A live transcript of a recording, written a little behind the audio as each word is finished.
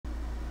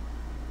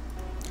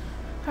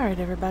Alright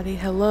everybody,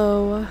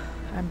 hello.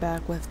 I'm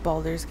back with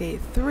Baldur's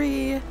Gate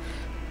 3.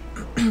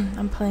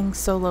 I'm playing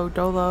solo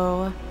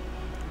dolo.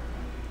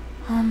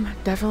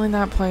 Definitely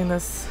not playing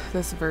this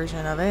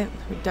version of it.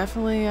 We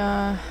definitely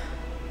gonna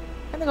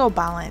go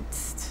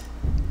balanced.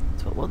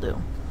 That's what we'll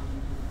do.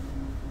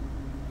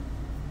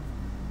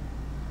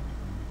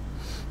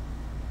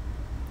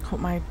 Hope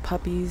my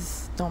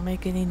puppies don't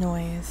make any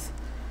noise.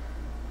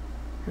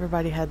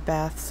 Everybody had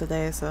baths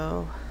today,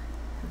 so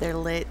they're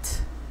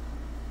lit,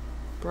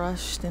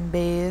 brushed and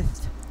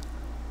bathed.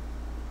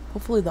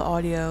 Hopefully the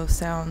audio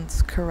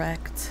sounds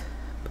correct,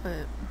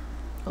 but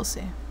we'll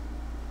see.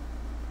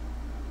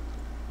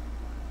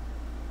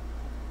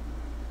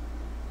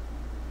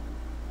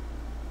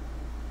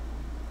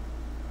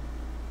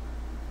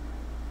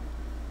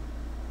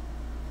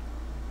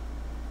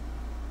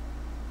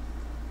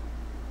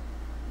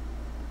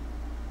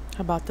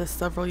 I bought this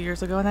several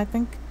years ago, and I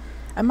think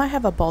I might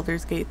have a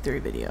Baldur's Gate 3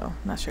 video,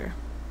 not sure,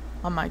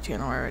 on my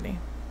channel already.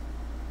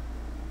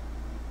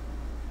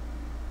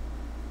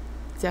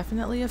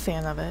 Definitely a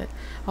fan of it.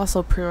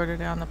 Also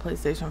pre-ordered it on the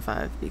PlayStation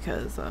 5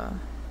 because I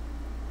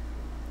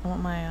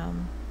want my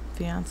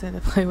fiance to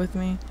play with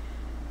me.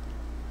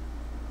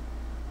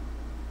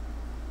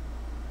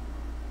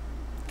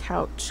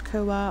 Couch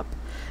co-op.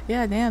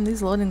 Yeah, damn,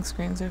 these loading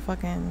screens are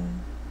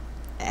fucking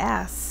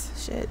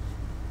ass shit.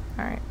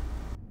 Alright.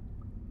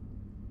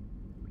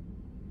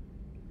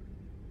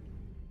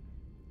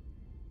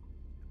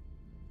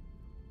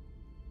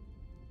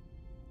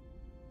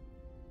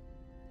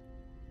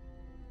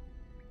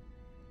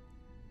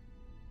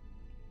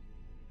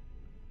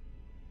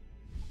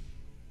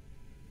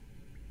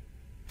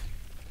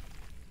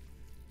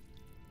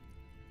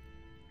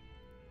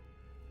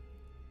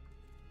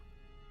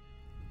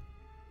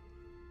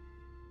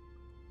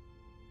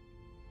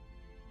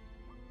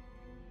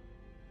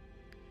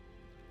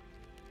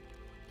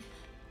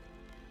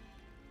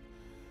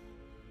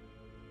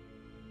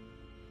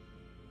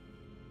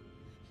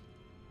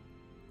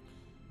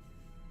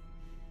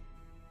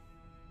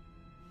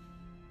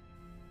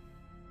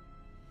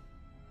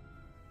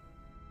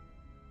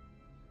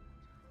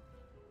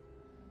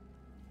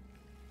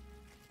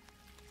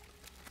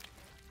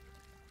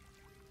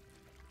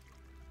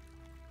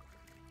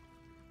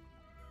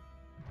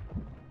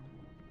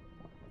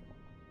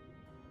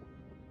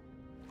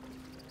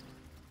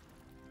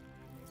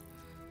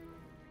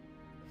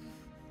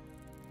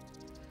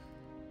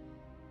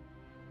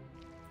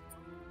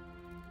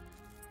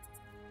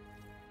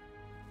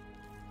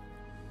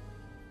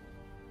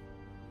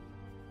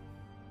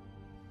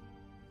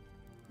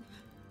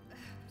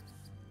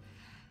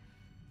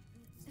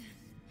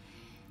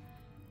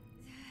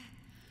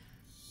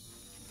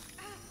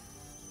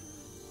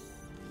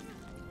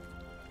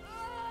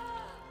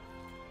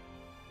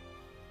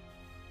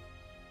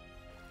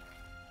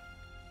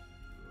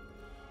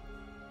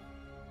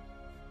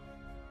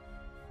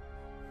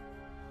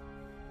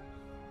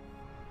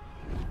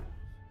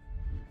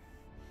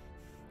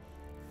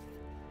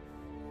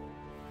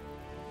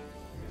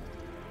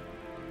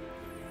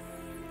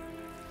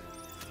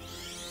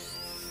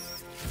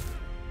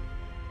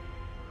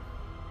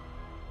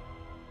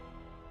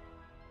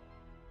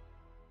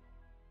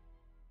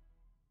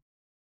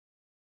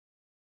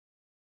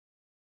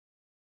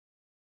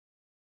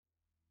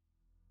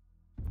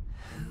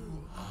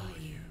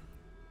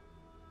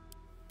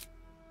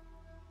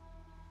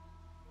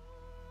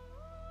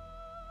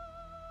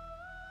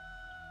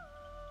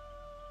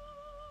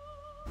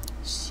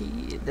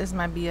 Shit, this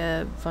might be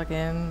a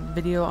fucking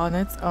video on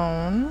its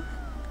own.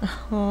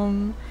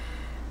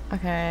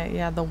 Okay,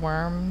 yeah, the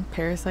worm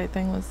parasite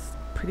thing was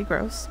pretty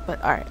gross,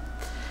 but alright.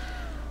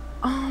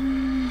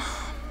 I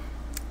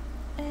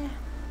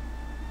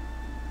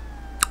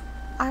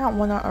don't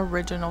want an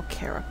original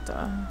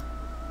character.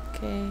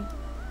 Okay?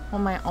 I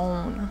want my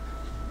own.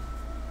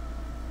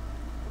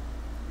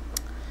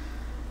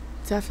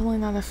 Definitely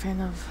not a fan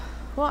of,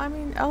 well, I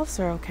mean, elves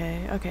are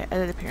okay. Okay,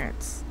 edit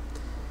appearance.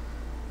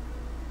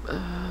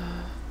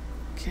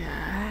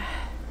 Okay.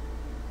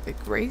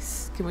 Like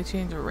race? Can we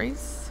change a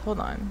race? Hold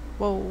on.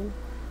 Whoa.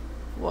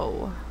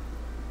 Whoa.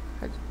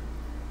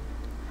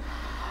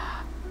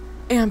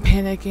 I'm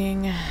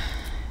panicking.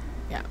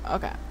 Yeah,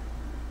 okay.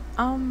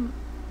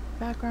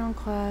 Background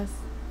class.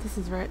 This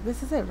is right.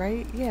 This is it,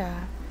 right?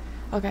 Yeah.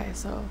 Okay,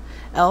 so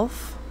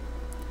elf,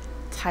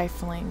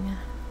 tiefling.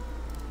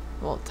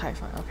 Well,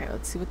 tiefling. Okay,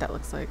 let's see what that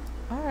looks like.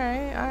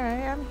 Alright,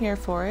 I'm here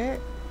for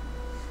it.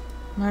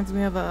 Reminds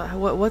me of a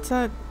what's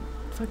that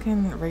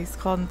fucking race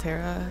called in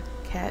Terra?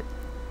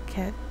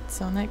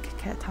 Sonic,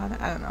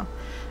 Catana, I don't know.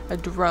 A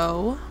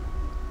drow.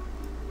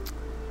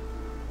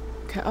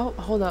 Okay, oh,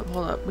 hold up.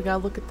 We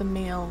gotta look at the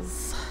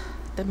males.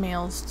 The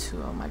males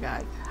too. Oh my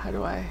god. How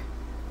do I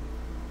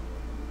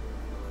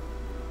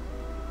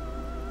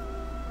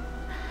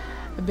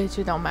bet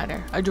it don't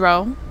matter. A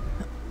drow.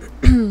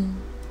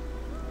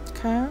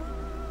 Okay.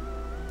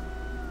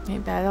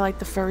 Ain't bad. I like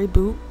the furry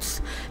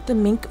boots. The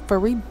mink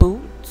furry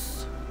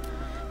boots.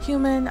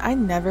 human. I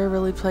never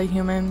really play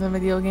humans in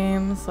video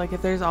games. Like,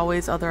 if there's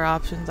always other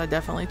options, I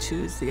definitely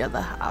choose the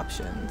other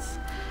options.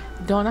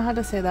 Don't know how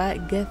to say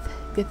that.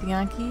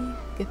 Githyanki?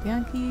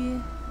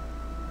 Githyanki?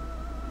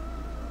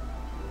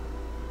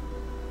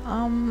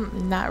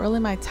 Not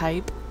really my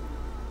type.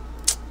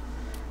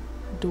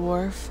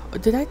 Dwarf.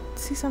 Did I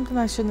see something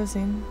I shouldn't have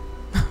seen?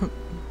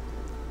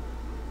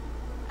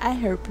 I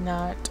hope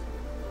not.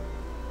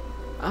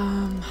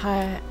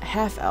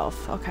 Half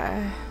elf.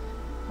 Okay.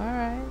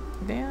 Alright.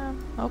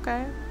 Damn.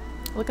 Okay.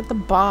 Look at the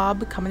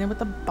bob. Coming in with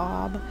the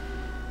bob.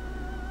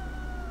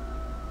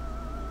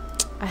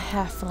 A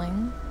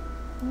halfling.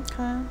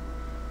 Okay.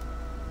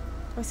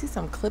 I see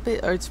some clip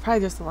it, or it's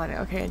probably just a line.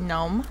 Okay, a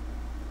gnome.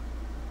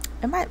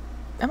 Am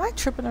I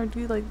tripping, or do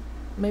you like?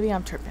 Maybe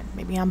I'm tripping.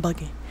 Maybe I'm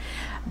bugging.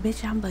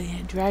 Bitch, I'm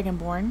bugging.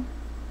 Dragonborn.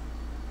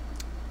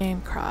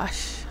 Game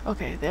crush.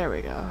 Okay, there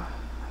we go.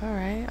 All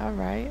right, all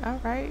right, all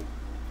right.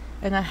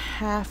 And a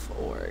half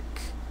orc.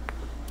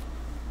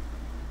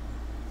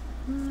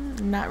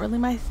 Not really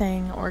my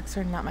thing. Orcs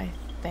are not my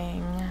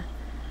thing.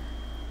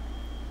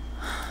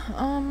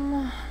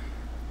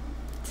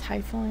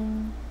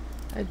 Tiefling.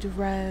 A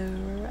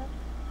drow.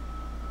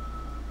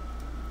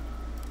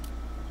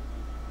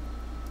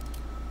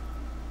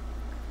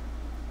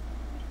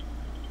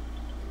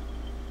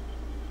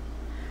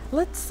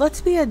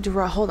 Let's be a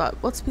drow. Hold up.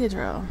 Let's be a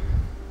drow.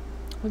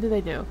 What do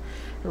they do?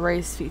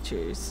 Race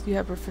features. You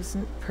have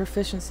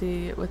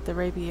proficiency with the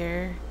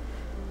rapier,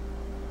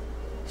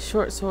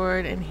 short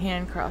sword, and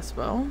hand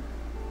crossbow.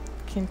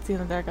 Can see in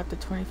the dark up to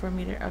 24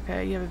 meter.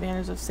 Okay, you have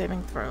advantage of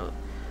saving throw.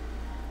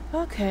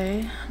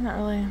 Okay, not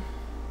really.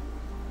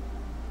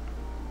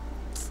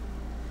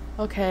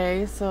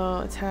 Okay,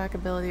 so attack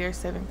ability or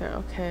saving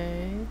throw.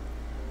 Okay.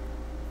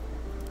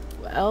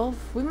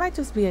 Elf? We might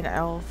just be an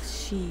elf.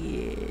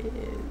 Shit.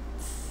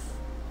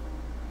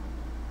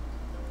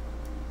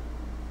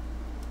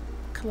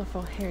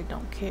 Colorful hair,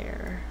 don't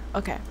care.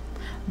 Okay.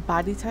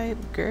 Body type?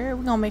 Girl,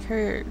 we're gonna make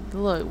her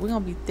look. We're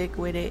gonna be thick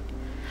with it.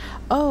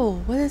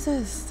 Oh, what is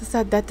this?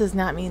 That does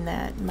not mean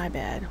that. My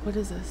bad. What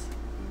is this?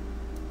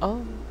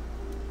 Oh.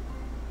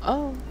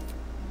 Oh.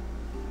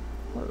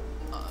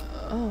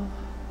 Oh.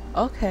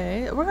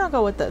 Okay. We're gonna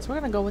go with this. We're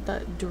gonna go with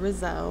the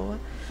Drizzo.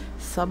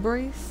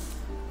 Subrace.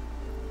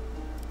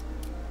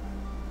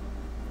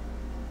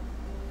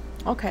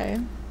 Okay.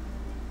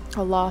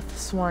 A Loth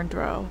sworn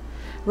drow.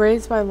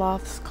 Raised by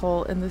Loth's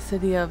cult in the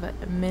city of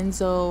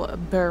Minzo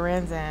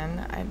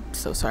Baranzan. I'm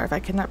so sorry if I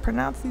cannot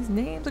pronounce these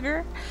names,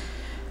 girl.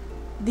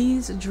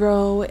 These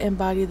drow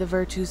embody the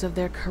virtues of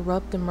their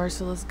corrupt and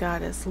merciless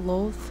goddess.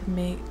 Loth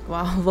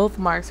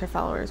marks her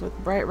followers with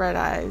bright red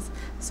eyes,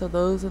 so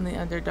those in the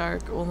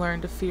Underdark will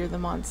learn to fear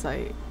them on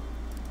sight.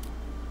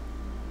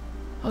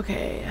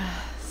 Okay.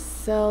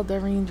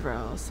 Seldarine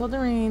drow.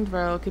 Seldarine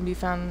drow can be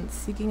found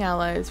seeking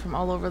allies from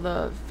all over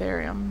the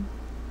Faerun,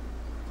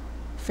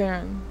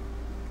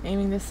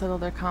 aiming to settle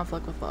their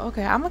conflict with law.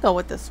 Okay, I'm gonna go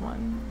with this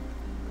one.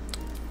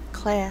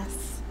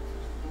 Class.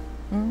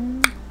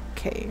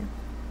 Okay.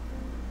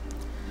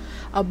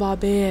 A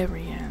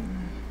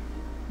barbarian.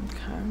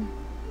 Okay.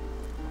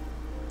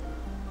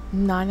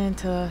 Not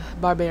into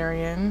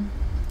barbarian.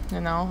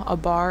 You know, a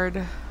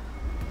bard.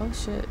 Oh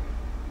shit.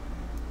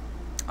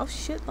 Oh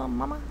shit, little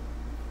mama.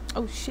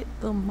 Oh shit,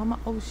 little mama.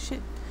 Oh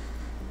shit.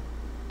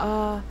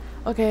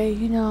 Okay,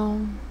 you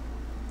know.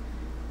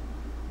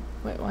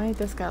 Wait, why ain't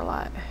this got a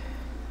lot?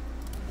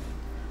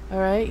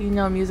 Alright, you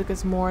know music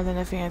is more than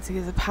a fancy,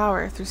 it's a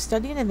power. Through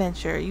study and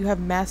adventure, you have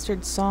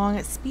mastered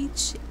song,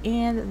 speech,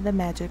 and the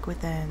magic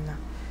within.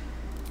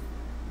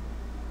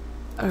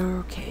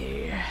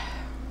 Okay.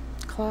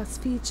 Class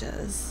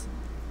features.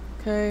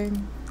 Okay.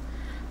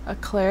 A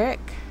cleric.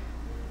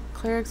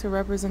 Clerics are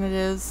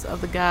representatives of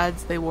the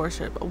gods they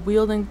worship,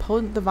 wielding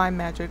potent divine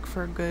magic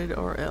for good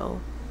or ill.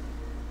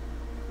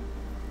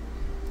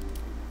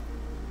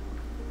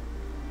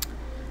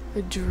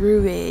 A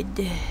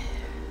druid.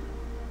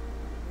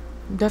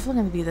 I'm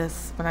definitely gonna be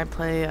this when I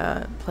play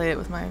it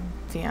with my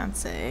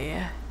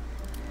fiance.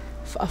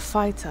 A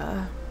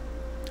fighter.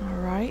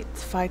 Alright,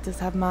 fighters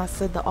have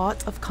mastered the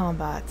art of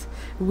combat,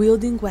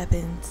 wielding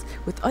weapons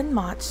with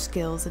unmatched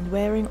skills and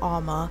wearing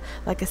armor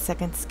like a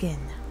second skin.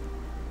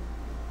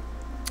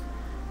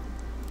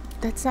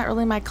 That's not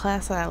really my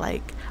class that I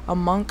like. A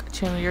monk,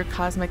 channel your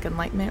cosmic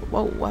enlightenment,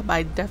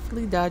 by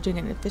deftly dodging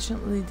and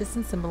efficiently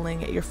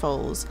disassembling your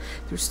foes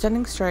through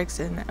stunning strikes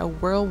and a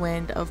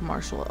whirlwind of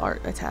martial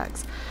art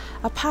attacks.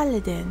 A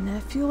paladin,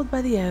 fueled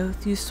by the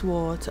oath you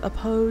swore to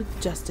uphold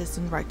justice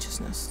and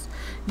righteousness.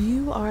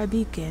 You are a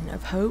beacon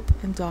of hope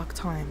in dark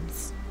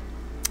times.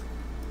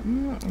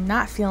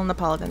 Not feeling the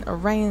paladin. A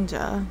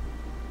ranger.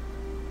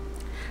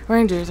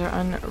 Rangers are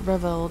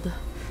unreveled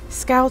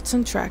scouts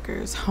and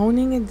trackers,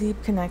 honing a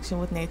deep connection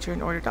with nature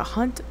in order to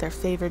hunt their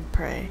favored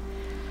prey.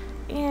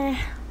 Are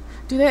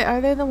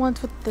they the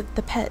ones with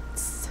the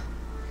pets?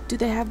 Do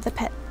they have the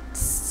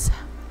pets?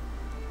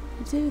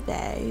 Do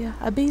they?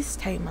 A beast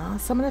tamer,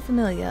 summon a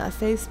familiar, a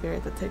fey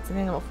spirit that takes an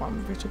animal form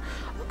of virtue.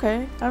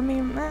 Okay, I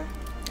mean,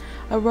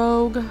 A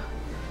rogue.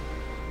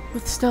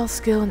 With stealth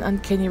skill and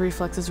uncanny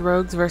reflexes,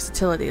 Rogue's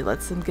versatility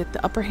lets them get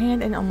the upper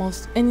hand in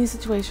almost any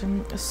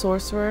situation. A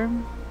sorcerer.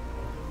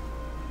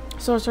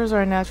 Sorcerers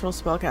are a natural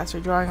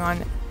spellcaster, drawing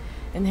on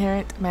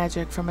inherent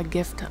magic from a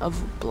gift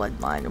of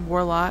bloodline.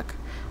 Warlock.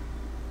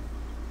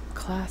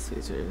 Class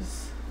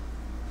features.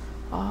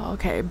 Oh,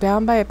 okay.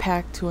 Bound by a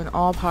pact to an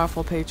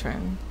all-powerful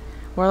patron.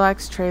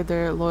 Warlocks trade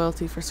their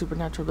loyalty for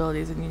supernatural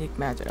abilities and unique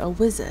magic. A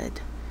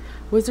wizard.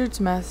 Wizards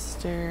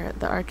master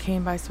the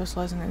arcane by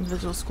specializing in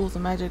individual schools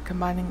of magic,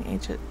 combining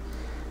ancient...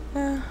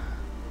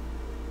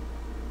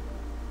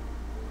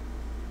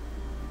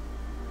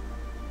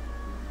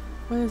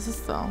 What is this,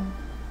 though?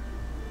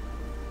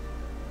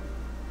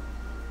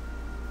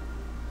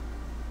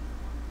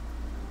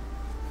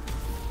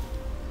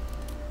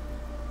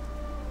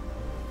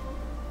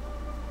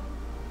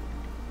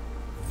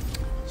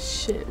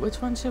 Shit,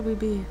 which one should we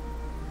be?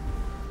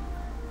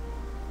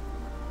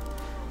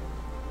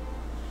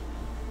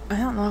 I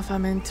don't know if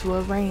I'm into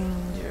a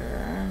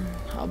ranger.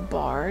 A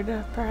bard,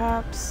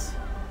 perhaps?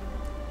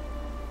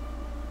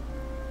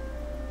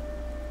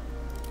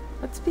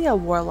 Let's be a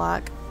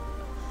warlock.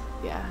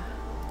 Yeah.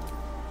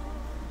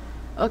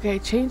 Okay,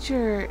 change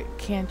your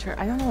cantrip.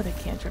 I don't know what a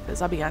cantrip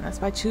is, I'll be honest.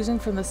 By choosing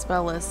from the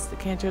spell list, the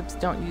cantrips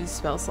don't use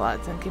spell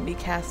slots and can be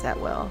cast at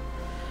will.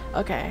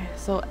 Okay,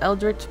 so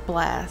Eldritch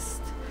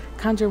Blast.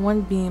 Conjure one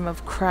beam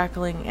of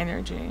crackling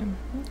energy.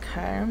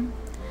 Okay.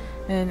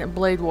 And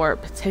Blade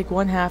Warp. Take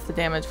 1/2 the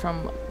damage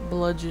from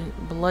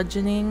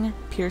bludgeoning,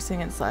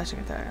 piercing, and slashing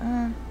attack.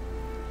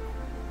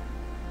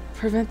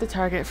 Prevent the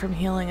target from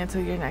healing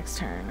until your next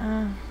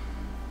turn.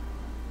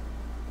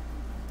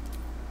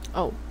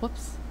 Oh,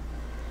 whoops.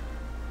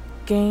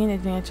 Gain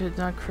advantage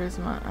on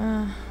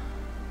charisma.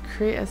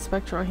 Create a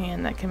spectral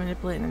hand that can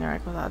manipulate and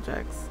interact with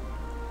objects.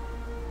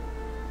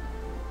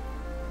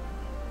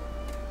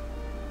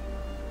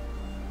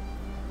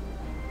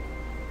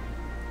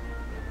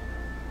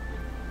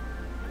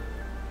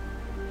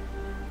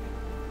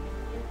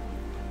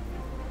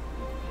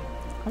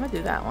 I'm gonna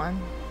do that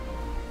one.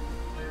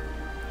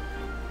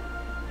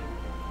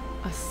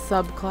 A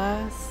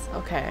subclass,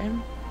 okay.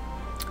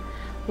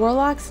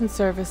 Warlocks in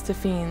service to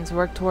fiends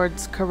work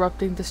towards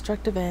corrupting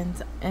destructive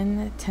ends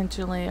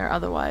intentionally or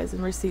otherwise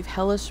and receive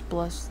hellish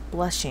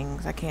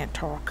blessings. I can't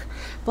talk.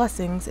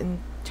 Blessings in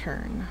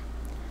turn.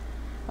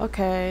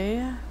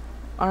 Okay.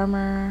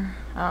 Armor.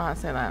 I don't know how to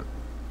say that.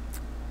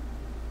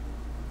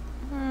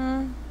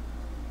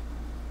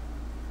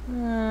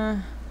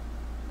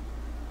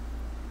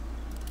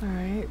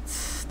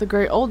 Alright. The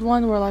Great Old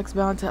One, Warlock's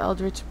bound to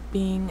Eldritch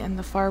Being and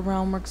the Far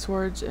Realm, works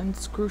towards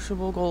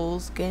inscrutable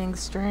goals, gaining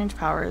strange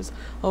powers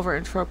over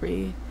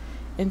entropy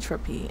in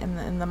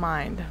the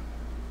mind.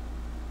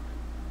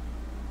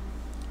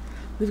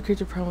 Leave a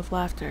creature prone with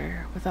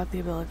laughter, without the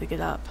ability to get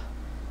up.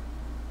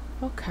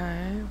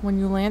 Okay. When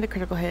you land a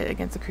critical hit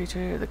against the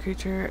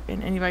creature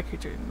and any by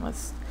creature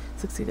must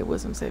succeed a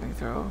wisdom saving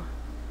throw.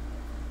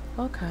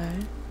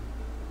 Okay.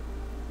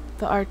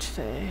 The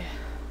Archfey.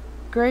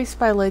 Graced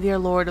by Lady or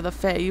Lord of the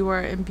Fae, you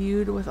are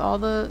imbued with all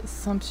the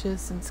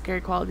sumptuous and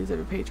scary qualities of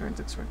your patrons.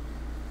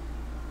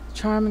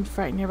 Charm and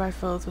frighten nearby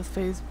foes with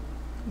Fae's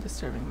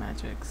disturbing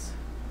magics.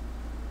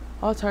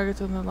 All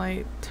targets with the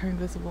light turn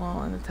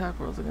visible and attack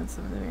rolls against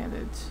them at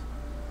advantage.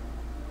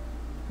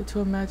 Into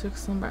a magic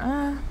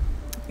slumber.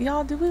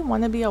 Y'all, do we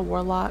want to be a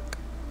warlock?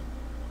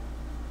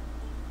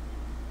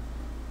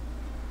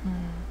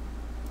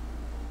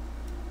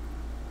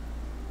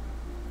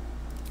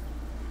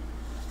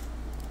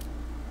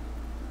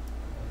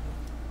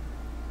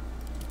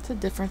 The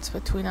difference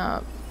between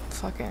a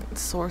fucking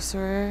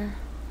sorcerer.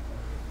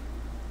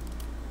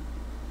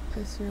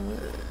 I'm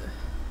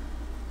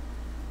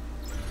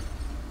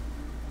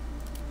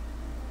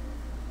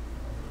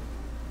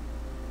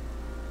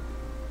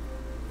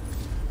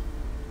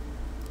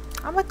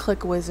gonna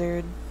click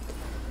wizard.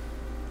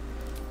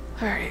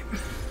 Alright.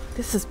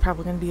 This is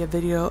probably gonna be a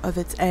video of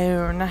its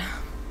own.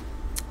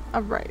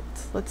 Alright,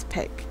 let's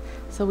pick.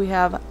 So we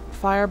have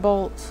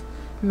Firebolt,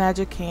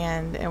 Magic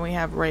Hand, and we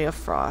have Ray of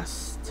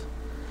Frost.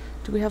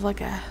 Do we have like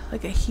a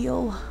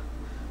heal?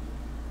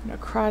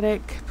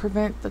 Necrotic.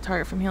 Prevent the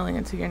target from healing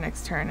until your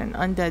next turn. An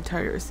undead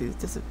target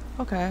receives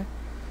okay.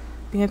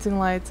 Dancing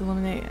lights.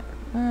 Illuminate.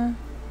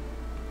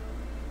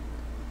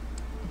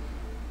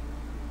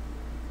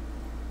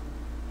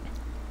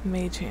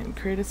 Mage Hand.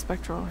 Create a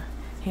spectral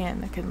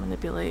hand that can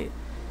manipulate.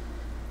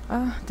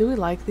 Do we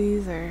like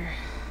these? Or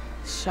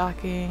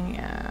shocking?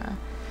 Yeah.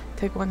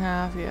 Take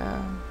 1/2.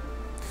 Yeah.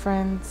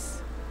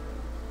 Friends.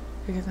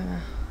 Because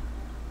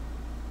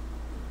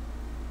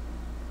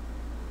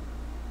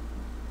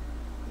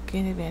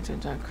gain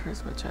advantage on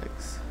charisma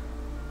checks.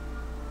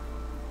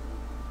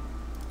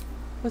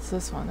 What's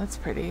this one? That's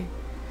pretty.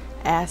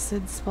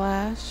 Acid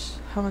Splash.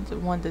 How much?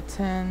 1 to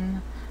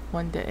 10,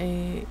 1 to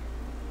 8,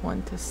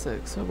 1 to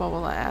 6. So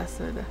bubble of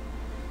acid.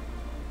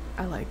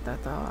 I like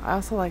that though. I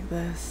also like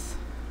this.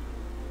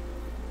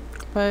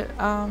 But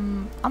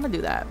I'm gonna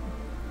do that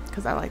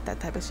because I like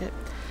that type of shit.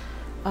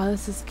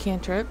 This is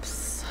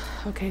cantrips.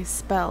 Okay,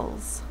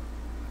 spells.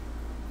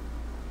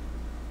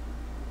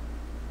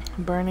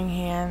 Burning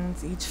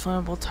hands. Each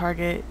flammable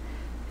target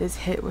is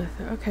hit with...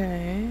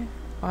 Okay.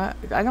 What?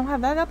 I don't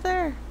have that up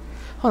there?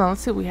 Hold on,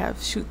 let's see what we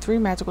have. Shoot 3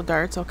 magical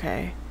darts.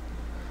 Okay.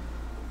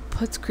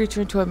 Puts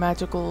creature into a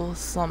magical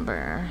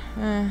slumber.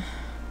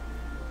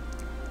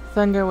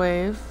 Thunder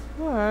wave.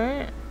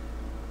 Alright.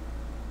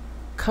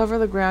 Cover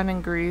the ground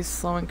in grease,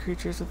 slowing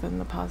creatures within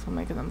the possible,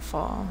 making them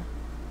fall.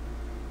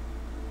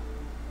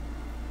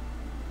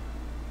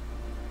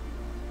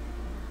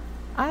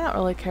 I don't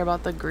really care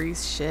about the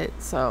grease shit,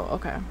 so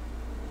okay.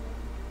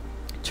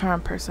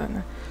 Charm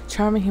person.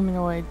 Charm a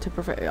humanoid to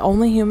prevent...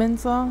 Only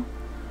humans, though?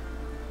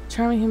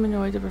 Charm a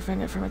humanoid to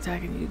prevent it from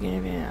attacking you.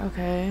 Gain advantage.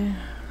 Okay.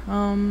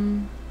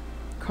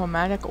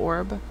 Chromatic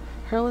orb.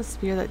 Hurl a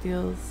spear that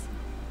deals...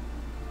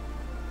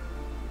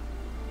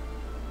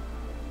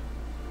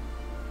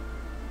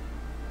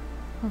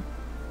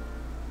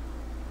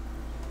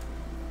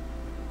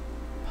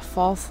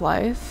 False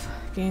life.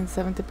 Gain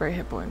 7 temporary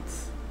hit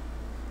points.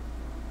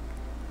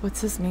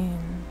 What's this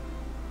mean?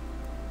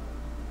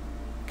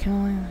 Can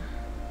only...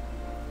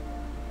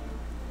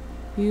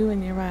 You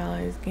and your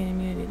allies gain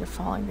immunity to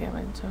falling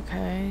damage.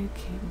 Okay.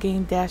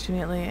 Gain dash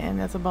immediately,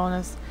 and as a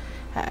bonus,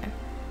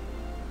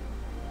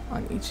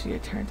 on each of your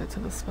turns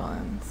until the spell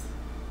ends.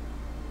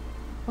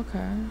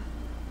 Okay.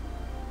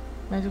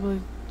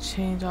 Magically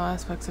change all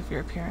aspects of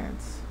your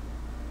appearance.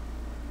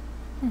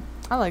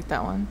 I like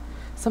that one.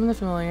 Summon the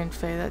familiar and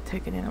fey that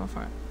take an animal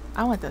form.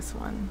 I want this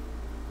one.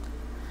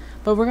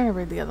 But we're gonna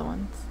read the other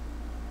ones.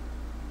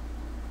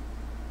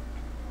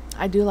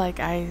 I do like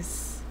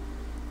ice.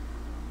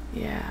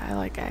 Yeah, I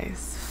like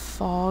ice.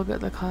 Fog,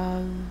 the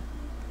cloud,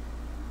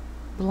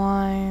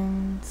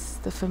 blinds,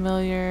 the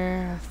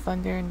familiar,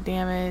 thunder and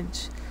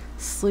damage,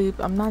 sleep.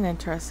 I'm not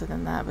interested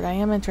in that, but I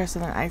am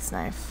interested in ice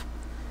knife.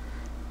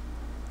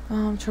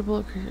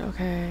 Triple,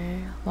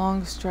 okay.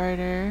 Long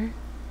strider,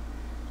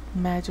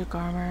 magic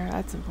armor.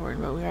 That's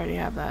important, but we already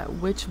have that.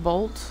 Witch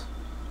bolt,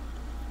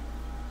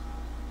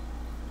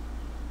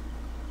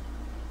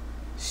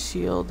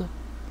 shield.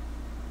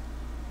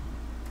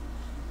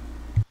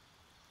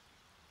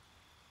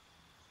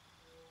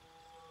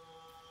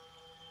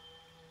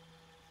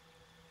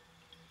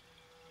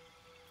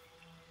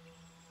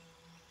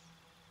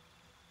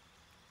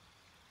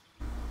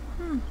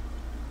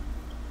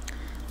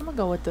 I'm gonna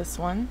go with this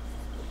one.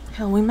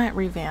 Hell, we might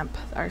revamp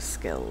our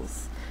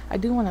skills. I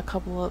do want a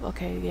couple of...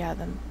 Okay, yeah,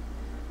 then...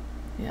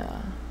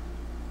 Yeah.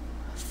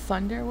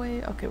 Thunder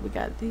wave. Okay, we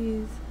got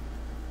these.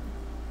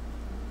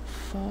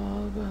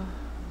 Fog.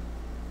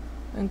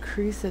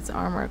 Increase its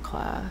armor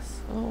class.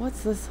 Oh,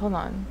 what's this? Hold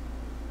on.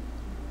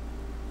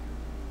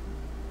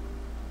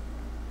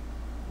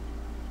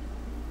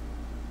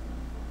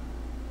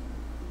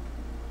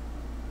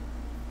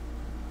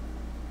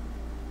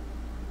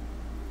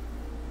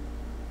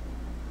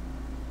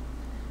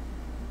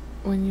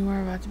 When you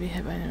are about to be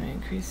hit by an enemy,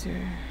 increase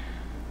your...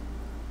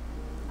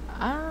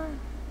 I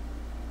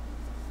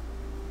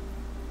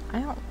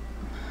don't...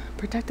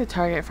 Protect the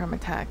target from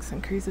attacks.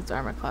 Increase its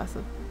armor class.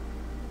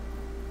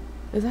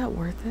 Is that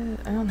worth it?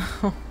 I don't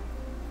know.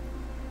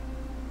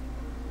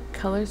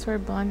 Color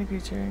sword, blind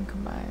creature, and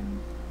combine.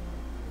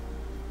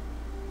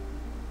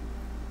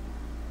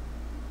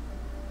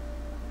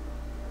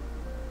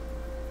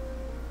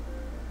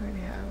 I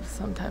already have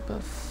some type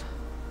of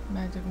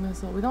magic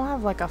missile. We don't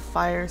have like a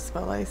fire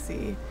spell, I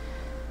see.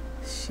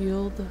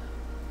 Shield.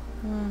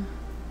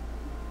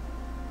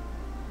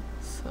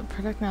 So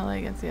protect not only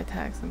against the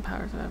attacks and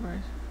powers of average.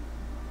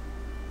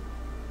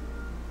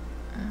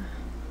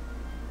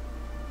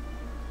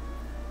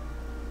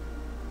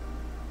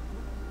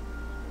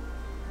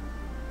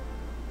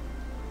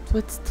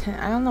 What's 10?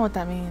 I don't know what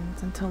that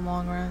means. Until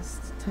long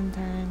rest. 10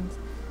 turns.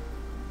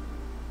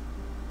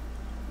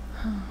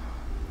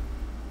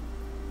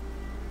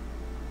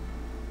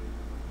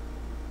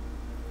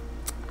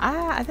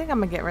 I think I'm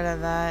gonna get rid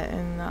of that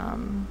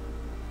and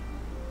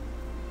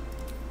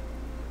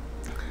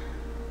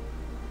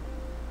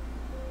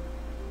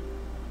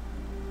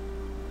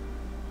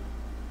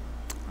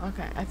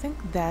okay, I think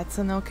that's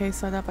an okay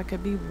setup. I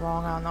could be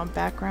wrong. I don't know.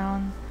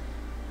 Background.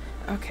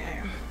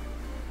 Okay.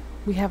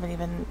 We haven't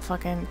even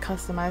fucking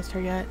customized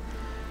her yet.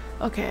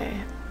 Okay.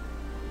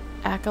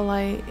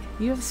 Acolyte.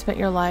 You have spent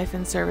your life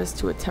in service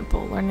to a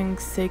temple, learning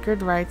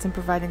sacred rites and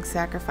providing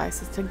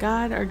sacrifices to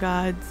God or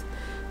gods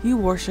you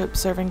worship.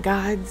 Serving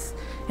gods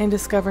and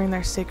discovering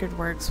their sacred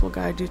works will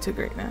guide you to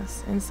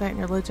greatness. Insight and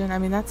religion. I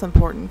mean, that's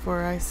important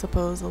for, I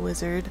suppose, a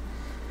wizard.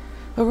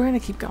 But we're gonna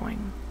keep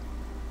going.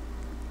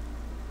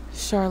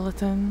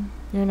 Charlatan.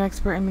 You're an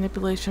expert in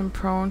manipulation,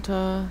 prone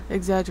to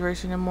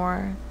exaggeration, and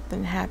more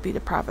than happy to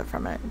profit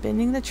from it.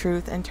 Bending the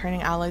truth and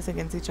turning allies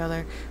against each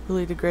other will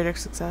lead to greater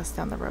success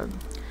down the road.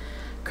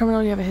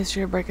 Criminal, you have a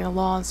history of breaking the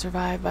law and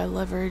survive by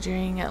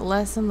leveraging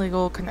less than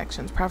legal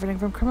connections. Profiting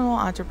from criminal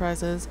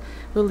enterprises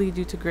will lead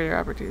you to greater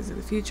opportunities in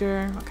the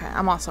future. Okay,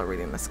 I'm also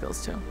reading the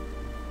skills too.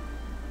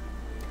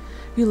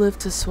 You live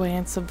to sway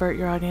and subvert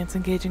your audience,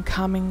 engage in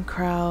calming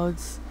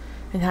crowds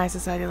in high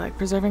society, like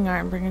preserving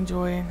art and bringing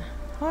joy.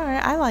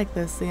 Alright, I like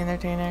this, the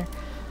entertainer.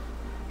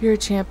 You're a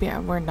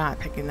champion. We're not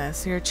picking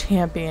this. You're a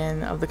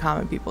champion of the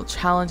common people,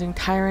 challenging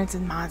tyrants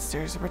and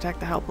monsters to protect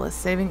the helpless.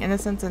 Saving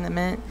innocents in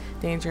imminent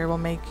danger will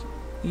make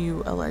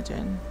you a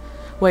legend.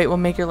 Wait, will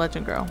make your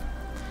legend grow.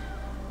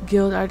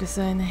 Guild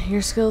artisan.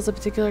 Your skills of a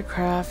particular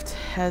craft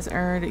has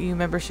earned you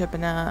membership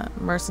in a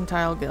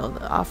mercantile guild,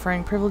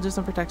 offering privileges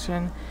and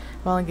protection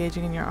while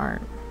engaging in your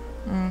art.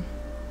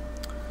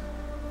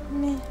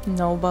 Meh.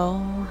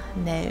 Noble.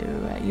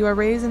 No. You are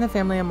raised in a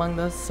family among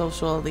the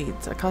social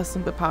elites,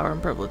 accustomed to power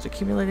and privilege,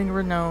 accumulating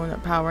renown,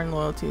 power, and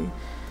loyalty.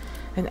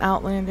 An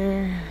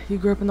outlander, you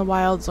grew up in the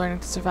wilds, learning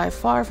to survive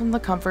far from the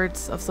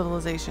comforts of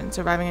civilization.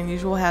 Surviving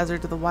unusual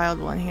hazards of the wild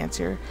will enhance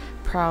your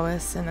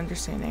prowess and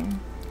understanding.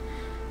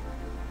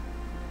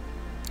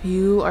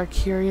 You are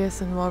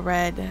curious and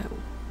well-read,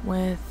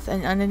 with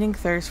an unending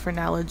thirst for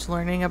knowledge,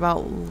 learning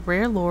about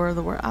rare lore of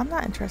the world. I'm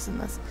not interested in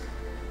this.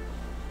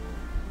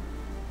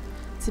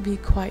 To be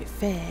quite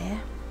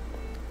fair.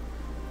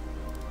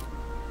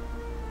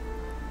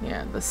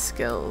 Yeah, the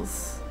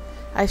skills.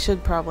 I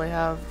should probably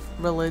have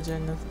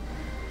religion.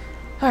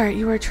 Alright,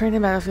 you are trained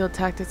in battlefield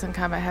tactics and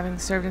combat, having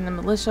served in the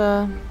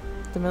militia,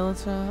 I don't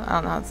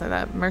know how to say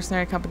that,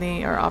 mercenary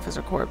company or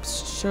officer corps.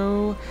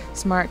 Show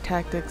smart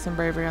tactics and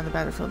bravery on the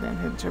battlefield and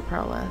enhance your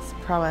prowess.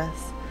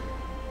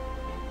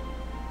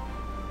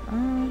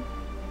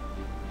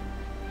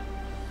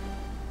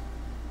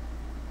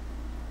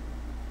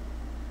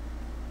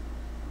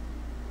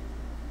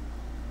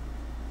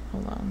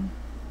 Hold on.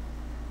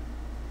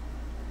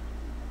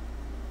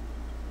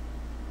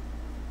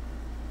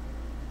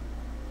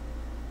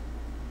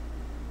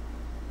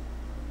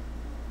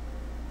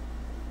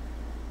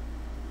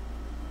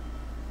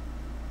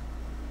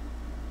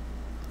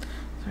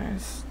 Sorry, I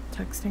was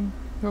texting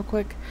real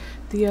quick.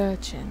 The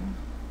urchin.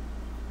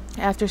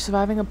 After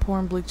surviving a poor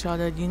and bleak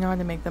childhood, you know how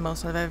to make the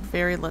most of it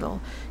very little.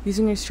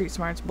 Using your street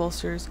smarts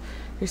bolsters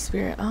your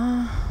spirit.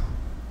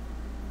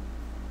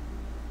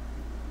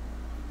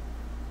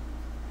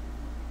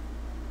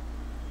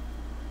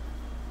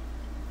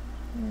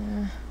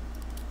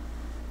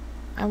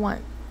 I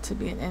want to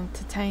be an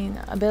entertain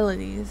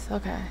abilities.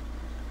 Okay.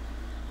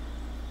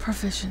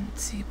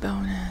 Proficiency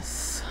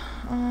bonus.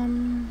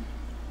 I'm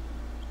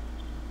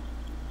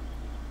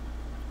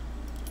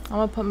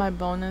gonna put my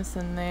bonus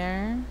in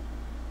there.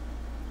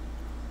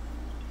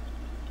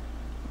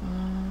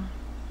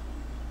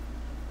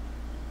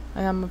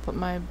 And I'm gonna put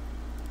my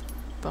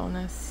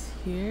bonus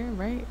here,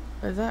 right?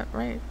 Is that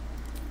right?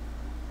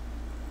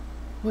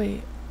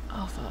 Wait.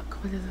 Oh fuck,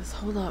 what is this?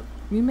 Hold up.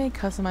 You may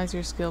customize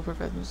your skill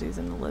proficiencies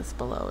in the list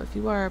below. If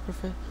you are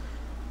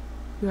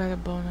you had a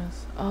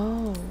bonus.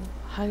 Oh,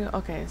 how do,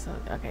 okay,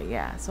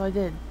 yeah, so I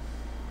did.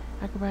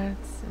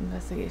 Acrobatics,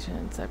 investigation,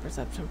 insight,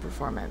 perception,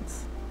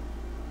 performance.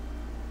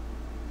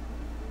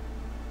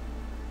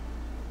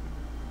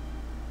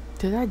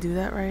 Did I do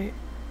that right?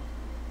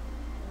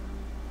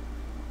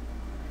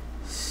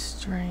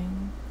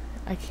 Strength.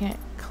 I can't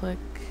click.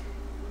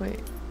 Wait.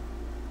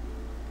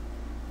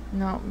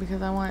 No,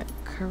 because I want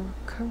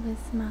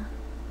charisma.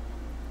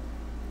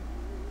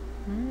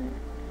 Right.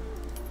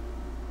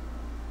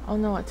 Oh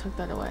no, I took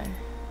that away.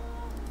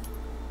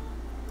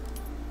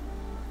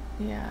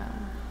 Yeah.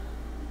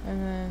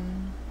 And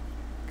then,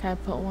 can I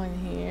put one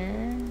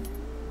here?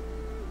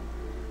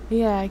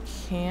 Yeah, I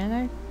can,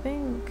 I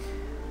think.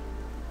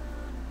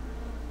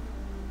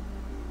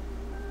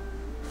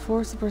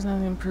 Force of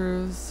personality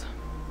improves.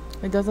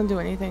 It doesn't do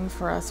anything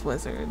for us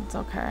wizards,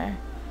 okay.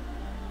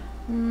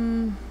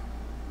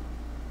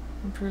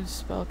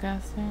 Improves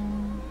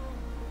spellcasting.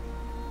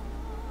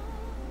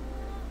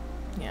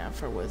 Yeah,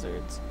 for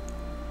wizards.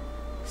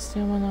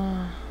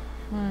 Stamina.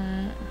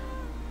 Alright.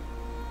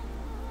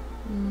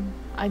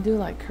 I do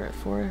like crit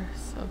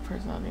force of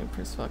personality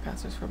improves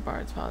spellcasters for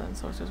bards, paladins,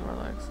 sorcerers,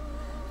 warlocks.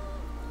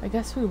 I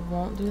guess we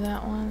won't do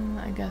that one.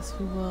 I guess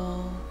we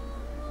will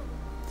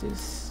do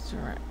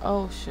strength.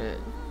 Oh shit.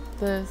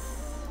 This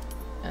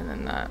and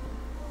then that.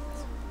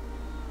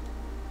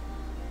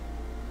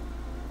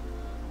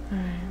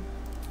 Alright.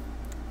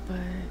 But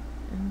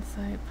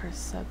insight,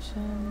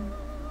 perception.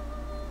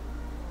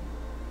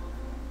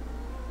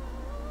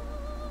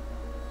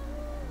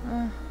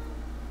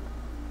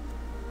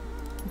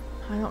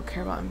 I don't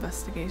care about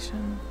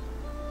investigation.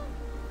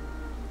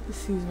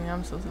 Excuse me,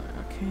 I'm so sorry.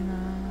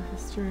 Arcana,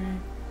 history,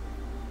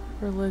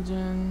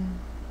 religion.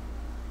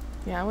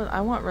 Yeah,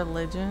 I want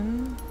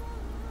religion.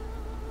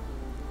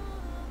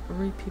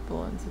 Read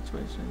people in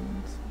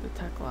situations.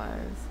 Detect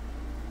lies.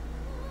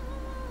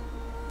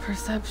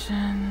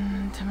 Perception,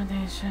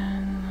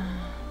 intimidation.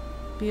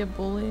 Be a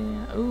bully.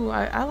 Ooh,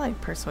 I like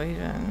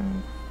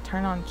persuasion.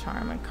 Turn on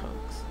charm and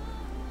coax.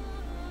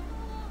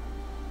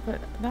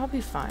 But that'll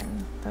be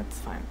fine. That's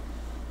fine.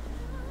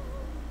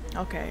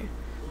 Okay.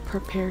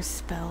 Prepare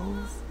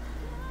spells.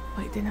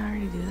 Wait, didn't I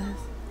already do this?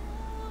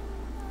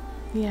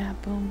 Yeah,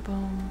 boom,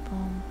 boom,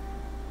 boom.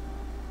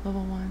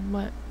 Level 1.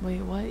 What?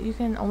 Wait, what? You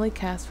can only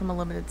cast from a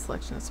limited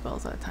selection of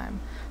spells at a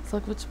time.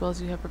 Select which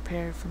spells you have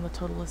prepared from the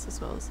total list of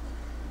spells.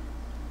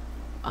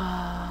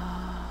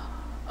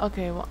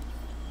 Okay, well.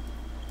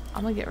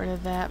 I'm gonna get rid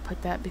of that,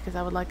 put that because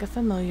I would like a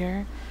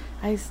familiar.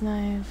 Ice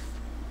knife.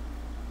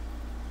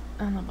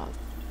 I don't know about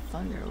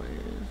thunder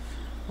wave.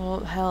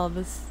 Well, hell,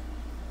 this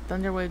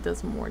thunder wave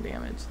does more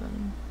damage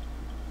than.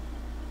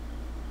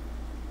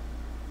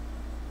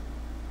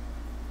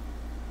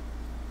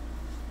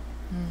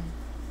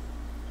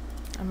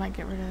 I might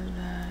get rid of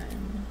that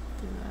and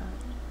do that.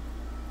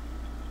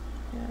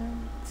 Yeah,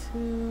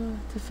 2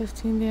 to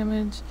 15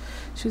 damage.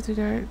 Shoot through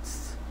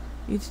darts.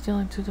 Each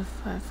dealing 2 to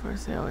 5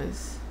 force.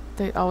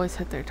 They always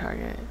hit their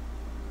target.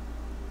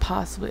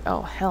 Possibly.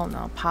 Oh hell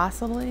no.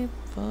 Possibly.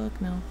 Fuck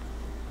no.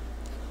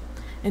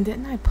 And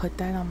didn't I put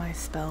that on my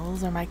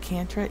spells or my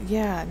cantrip?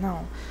 Yeah,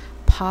 no.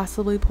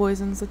 Possibly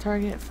poisons the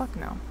target. Fuck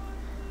no.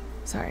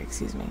 Sorry,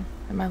 excuse me.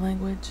 In my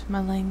language,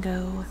 my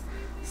lingo.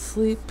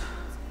 Sleep.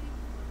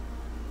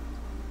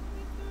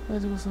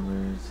 Magical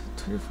summers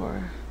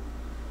 24.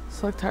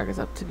 Select targets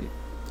up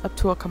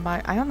to a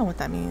combined. I don't know what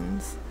that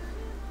means.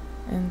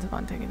 Ends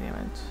upon taking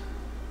damage.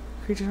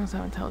 Creatures must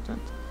have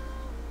intelligence.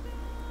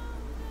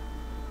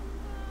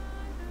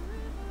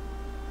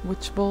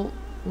 Witch bolt.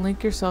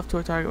 Link yourself to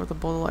a target with a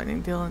bolt of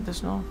lightning. Deal an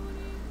additional.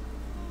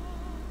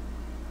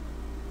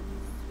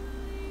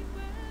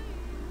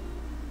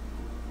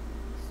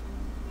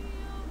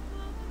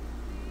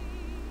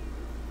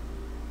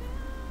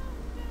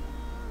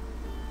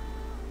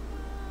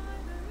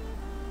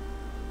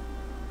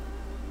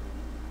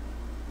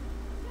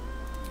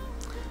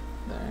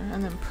 There.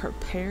 And then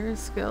prepare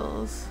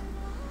skills.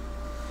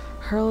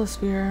 Hurl a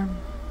spear.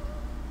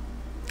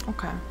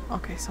 Okay.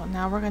 Okay, so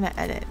now we're gonna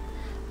edit.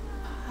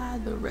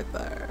 The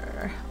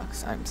river. Oh,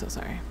 I'm so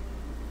sorry.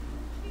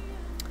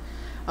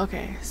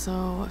 Okay,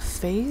 so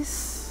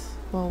face.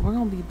 Well, we're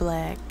gonna be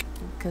black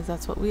because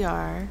that's what we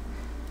are.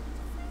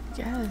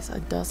 Yes,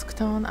 a dusk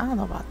tone. I don't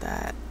know about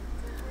that.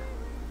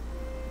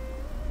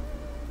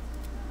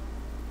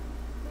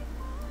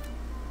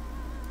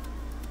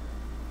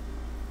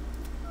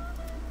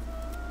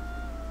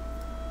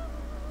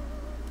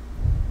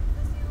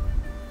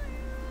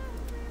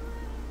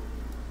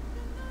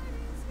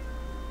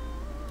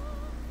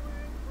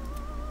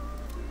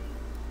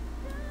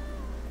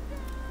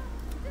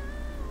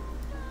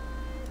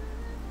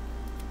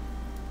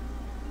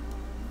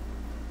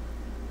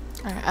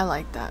 Alright, I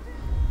like that.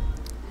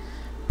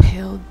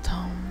 Pale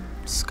tone.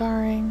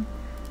 Scarring.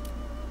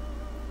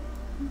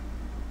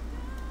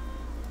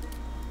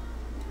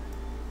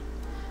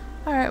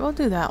 Alright, we'll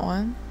do that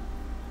one.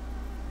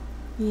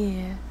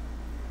 Yeah.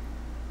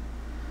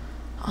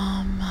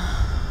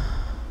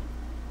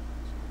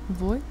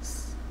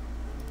 Voice?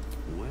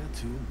 Where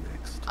to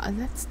next?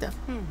 That's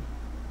definitely.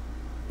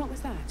 What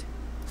was that?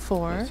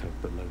 4. Let's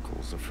hope the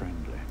locals are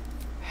friendly.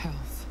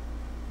 Health.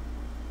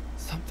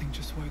 Something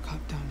just woke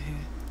up down here.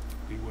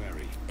 Be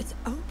wary. It's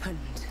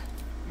opened.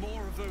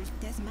 More of those.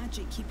 There's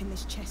magic keeping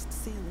this chest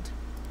sealed.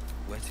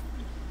 What?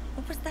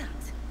 What was that?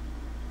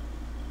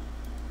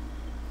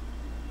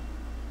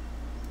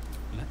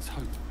 Let's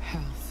hope.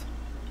 Health.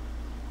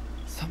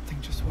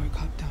 Something just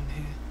woke up down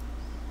here.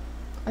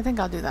 I think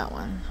I'll do that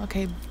one.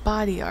 Okay,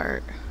 body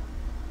art.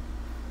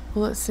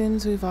 Well, it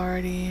seems we've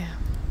already.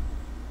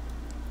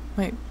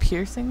 Wait,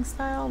 piercing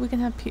style? We can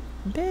have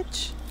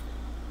bitch.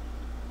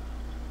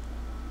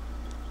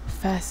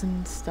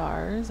 Fastened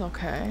stars,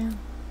 okay.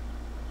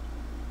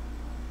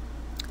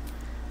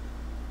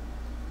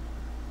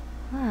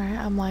 Alright,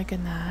 I'm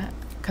liking that.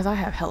 Because I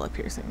have hella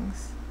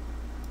piercings.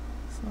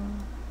 So,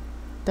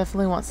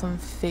 definitely want some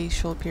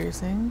facial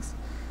piercings.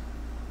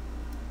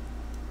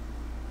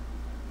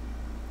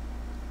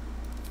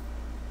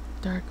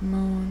 Dark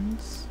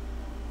moons.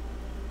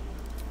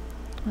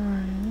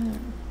 Alright.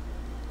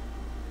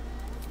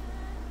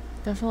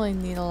 Definitely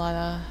need a lot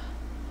of.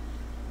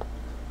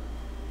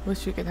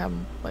 Wish we could have,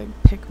 like,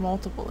 pick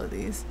multiple of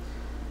these.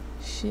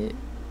 Shit.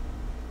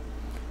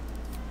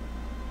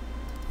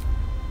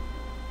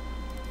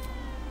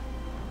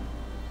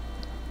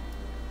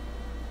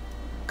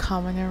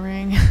 Commoner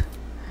ring.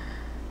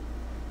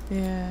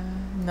 Yeah.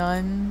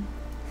 None.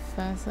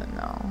 Facet,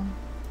 no.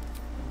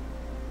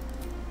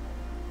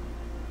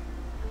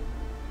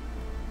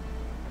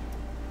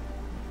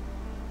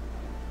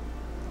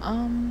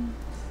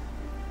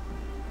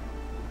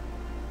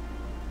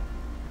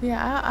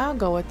 Yeah, I'll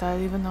go with that,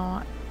 even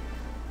though.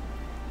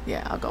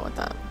 Yeah, I'll go with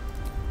that.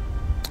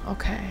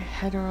 Okay,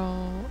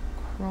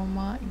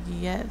 heterochroma,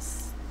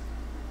 yes.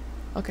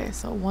 Okay,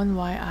 so 1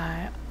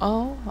 YI.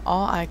 Oh,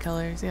 all eye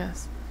colors,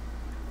 yes.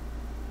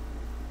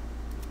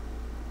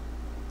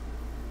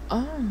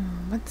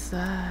 What's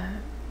that?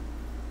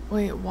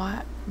 Wait,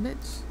 what?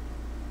 Bitch?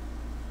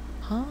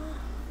 Huh?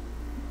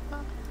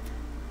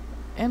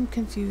 I'm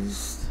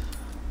confused.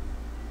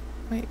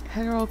 Wait,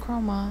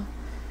 heterochroma.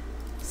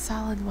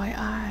 Solid white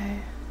eye.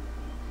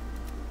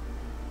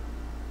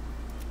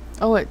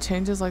 Oh, it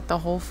changes like the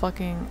whole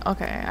fucking.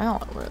 Okay, I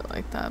don't really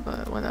like that,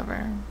 but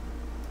whatever.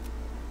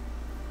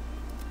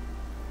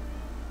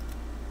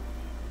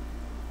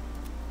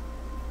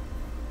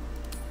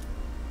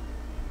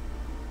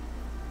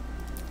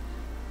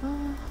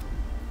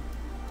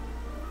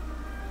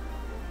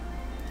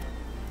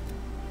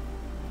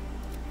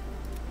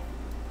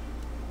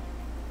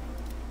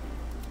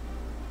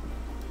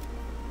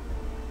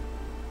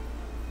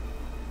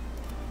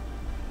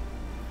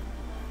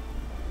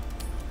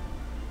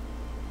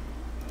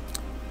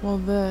 Well,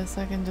 this,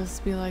 I can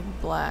just be like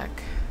black.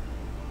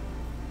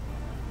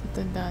 But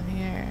then down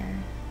here,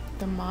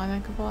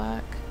 demonic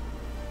black.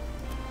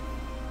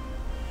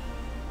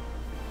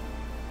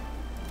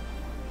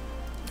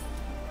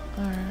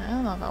 Alright, I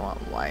don't know if I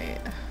want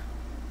white.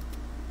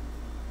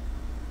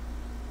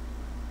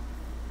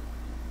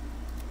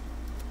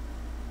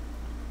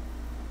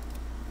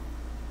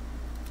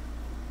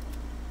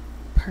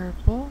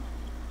 Purple.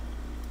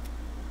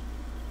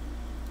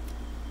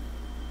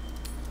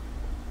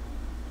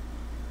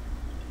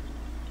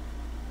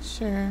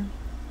 Sure.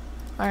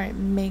 Alright,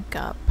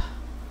 makeup.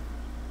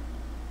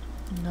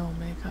 No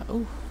makeup.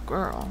 Ooh,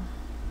 girl.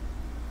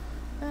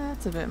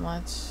 That's a bit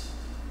much.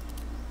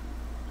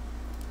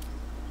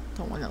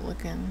 Don't want it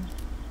looking.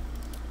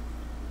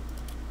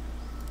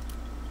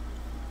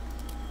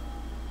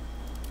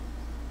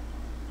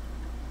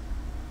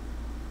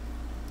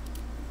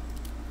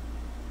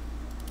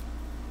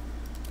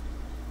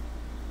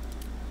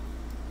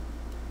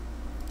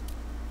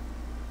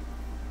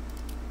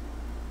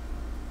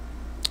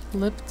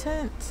 Lip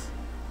tint.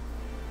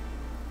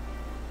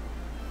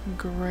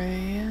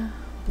 Gray,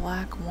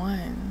 black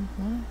one.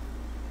 What?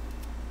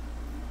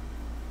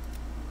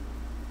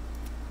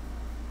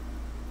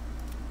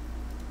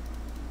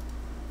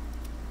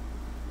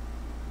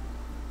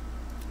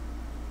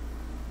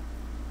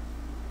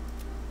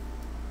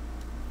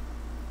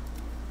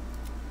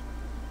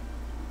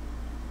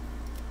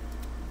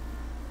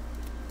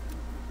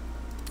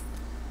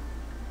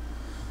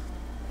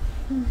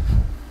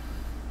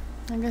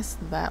 I guess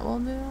that will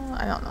do.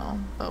 I don't know,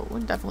 but we're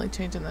definitely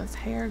changing this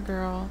hair,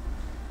 girl.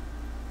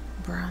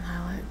 Brown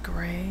highlight,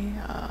 gray,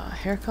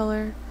 hair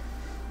color.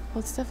 Well,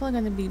 it's definitely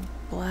gonna be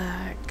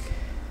black.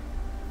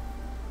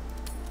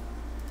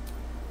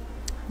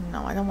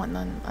 No, I don't want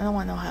none. I don't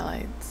want no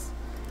highlights.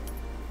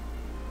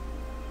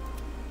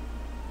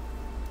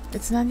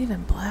 It's not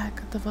even black.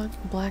 What the fuck?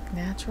 Black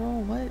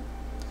natural? What?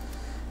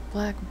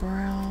 Black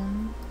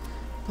brown,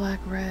 black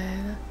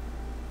red,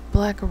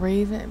 black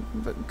raven.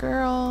 But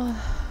girl.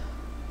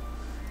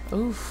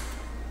 Oof.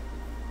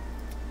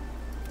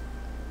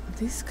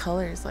 These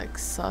colors like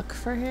suck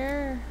for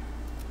hair.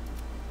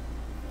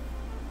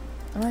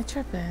 Am I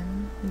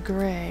tripping?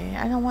 Gray.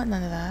 I don't want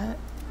none of that.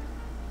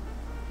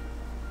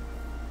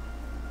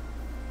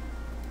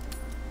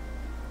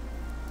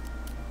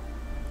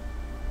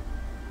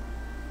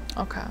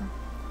 Okay.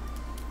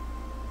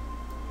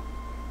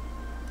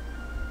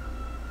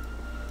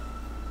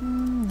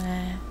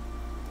 Nah.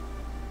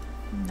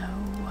 No.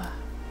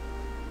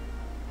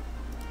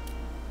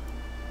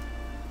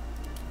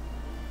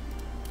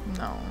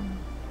 No.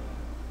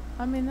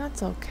 I mean,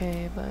 that's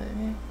okay, but...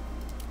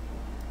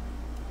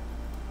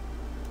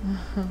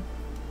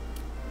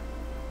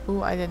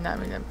 Ooh, I did not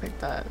mean to pick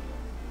that.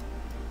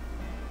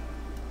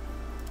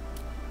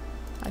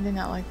 I did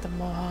not like the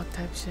mohawk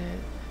type shit.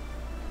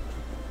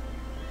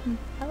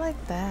 I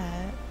like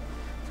that.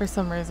 For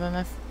some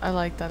reason, I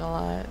like that a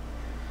lot.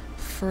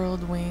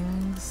 Furled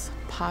wings,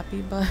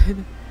 poppy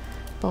bud,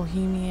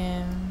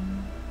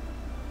 bohemian.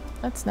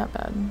 That's not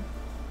bad.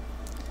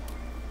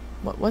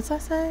 What's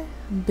that say?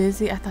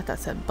 Busy? I thought that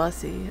said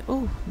bussy.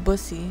 Ooh,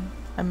 bussy.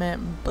 I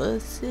meant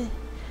bussy.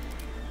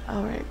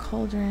 Alright,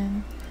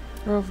 cauldron.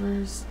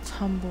 Rover's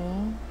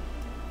tumble.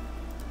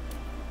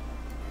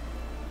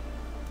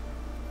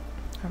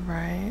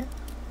 Alright.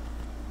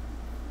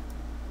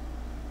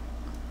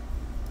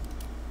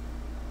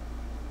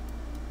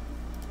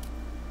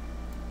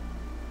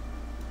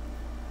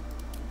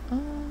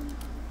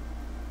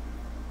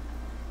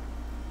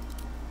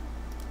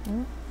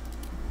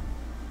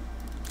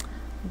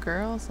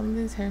 Girl, some of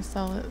these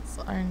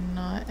hairstylists are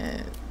not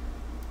it.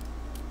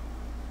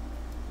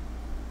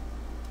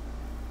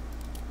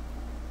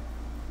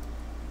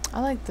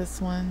 I like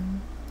this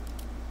one.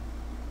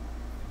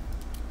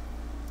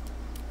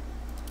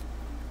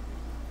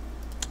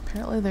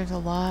 Apparently there's a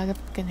lot of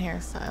fucking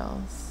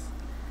hairstyles.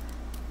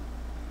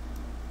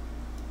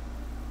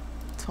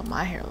 That's what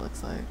my hair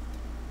looks like.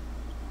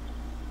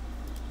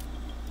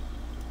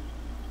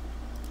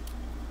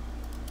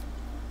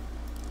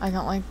 I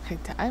don't like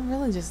pigtails. I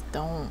really just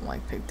don't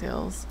like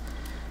pigtails.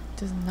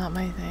 Just not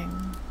my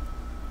thing.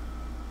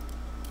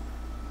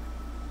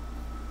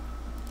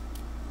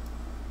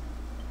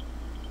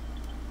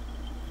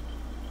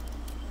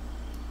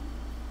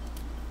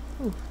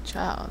 Ooh,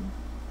 child.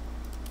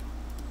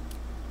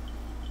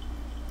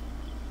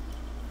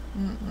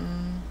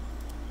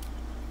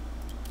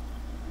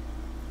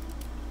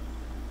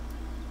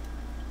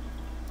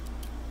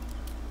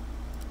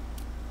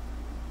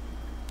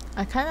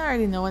 I kind of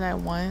already know what I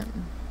want.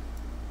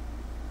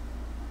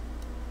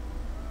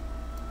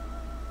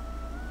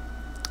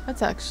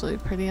 That's actually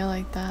pretty. I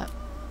like that.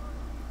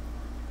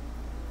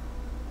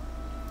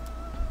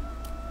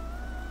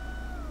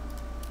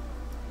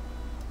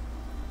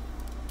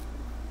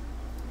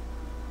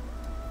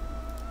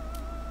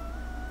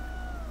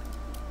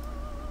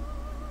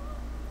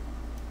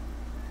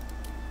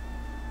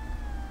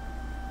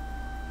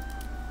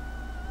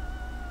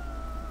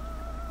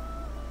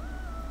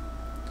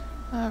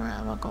 Alright,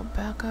 I'm gonna go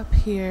back up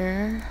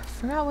here.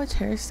 Forgot which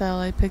hairstyle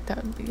I picked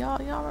up.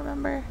 Y'all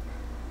remember?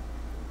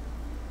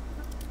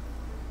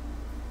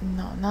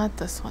 No, not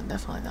this one.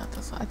 Definitely not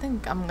this one. I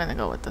think I'm gonna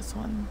go with this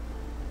one.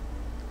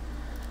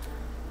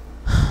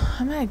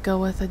 I might go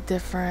with a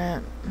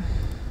different...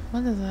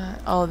 What is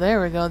that? Oh,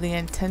 there we go. The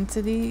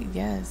intensity.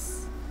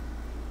 Yes.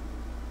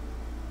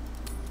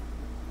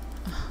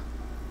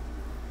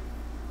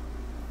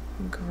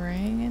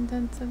 Graying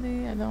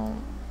intensity? I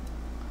don't...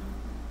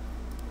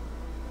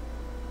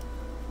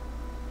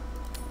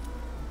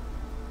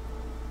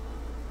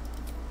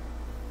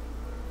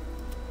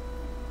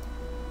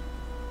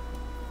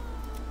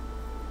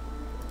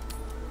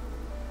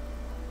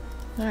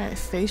 Alright,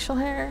 facial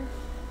hair?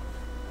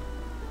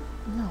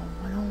 No,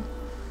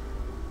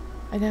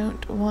 I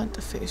don't want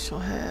the facial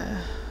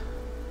hair.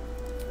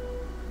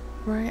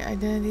 Right,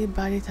 identity,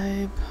 body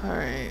type.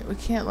 Alright, we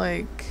can't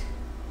like...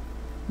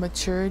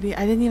 Maturity.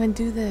 I didn't even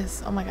do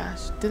this. Oh my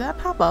gosh. Did that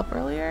pop up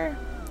earlier?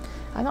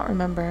 I don't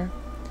remember.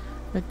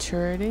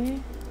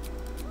 Maturity.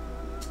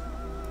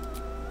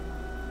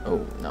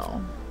 Oh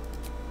no.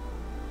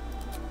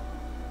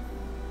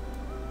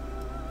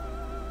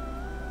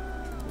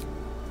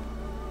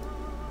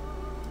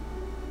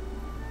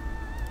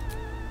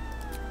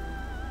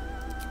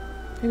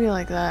 Maybe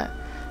like that.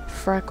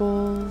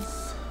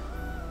 Freckles.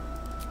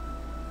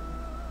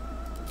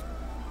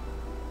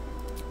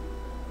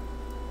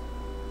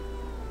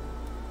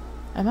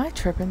 Am I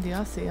tripping? Do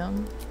y'all see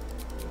them?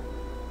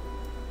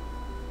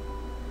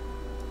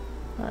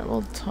 Alright,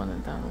 we'll tone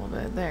it down a little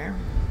bit. There.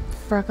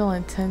 Freckle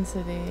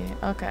intensity.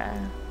 Okay.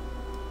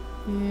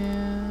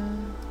 Yeah.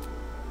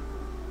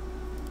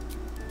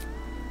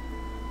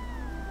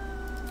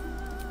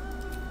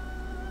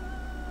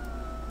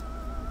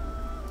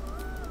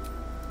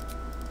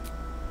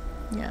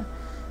 Yeah.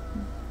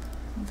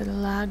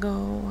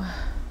 Virago.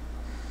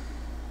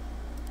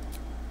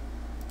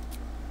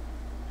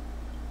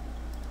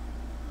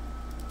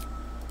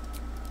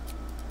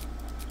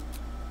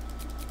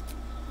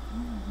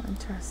 Oh,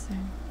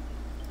 interesting.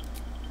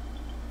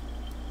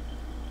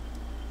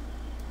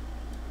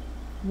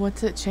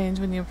 What's it change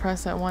when you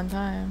press at one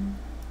time?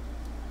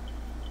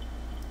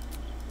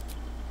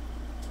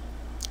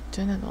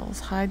 Genitals.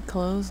 Hide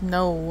clothes?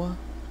 No.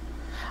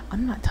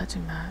 I'm not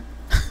touching that.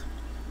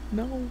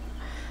 No. I'm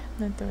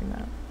not doing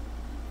that.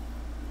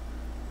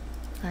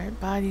 Alright,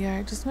 body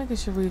art. Just making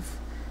sure we've...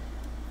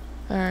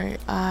 Alright,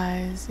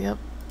 eyes. Yep.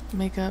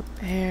 Makeup.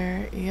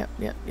 Hair. Yep.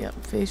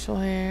 Facial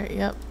hair.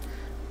 Yep.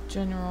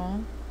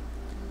 General.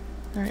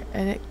 Alright,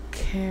 edit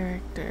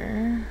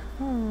character.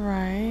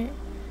 Alright.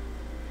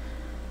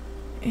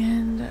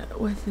 And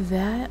with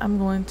that, I'm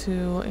going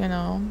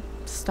to,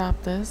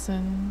 stop this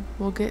and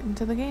we'll get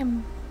into the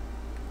game.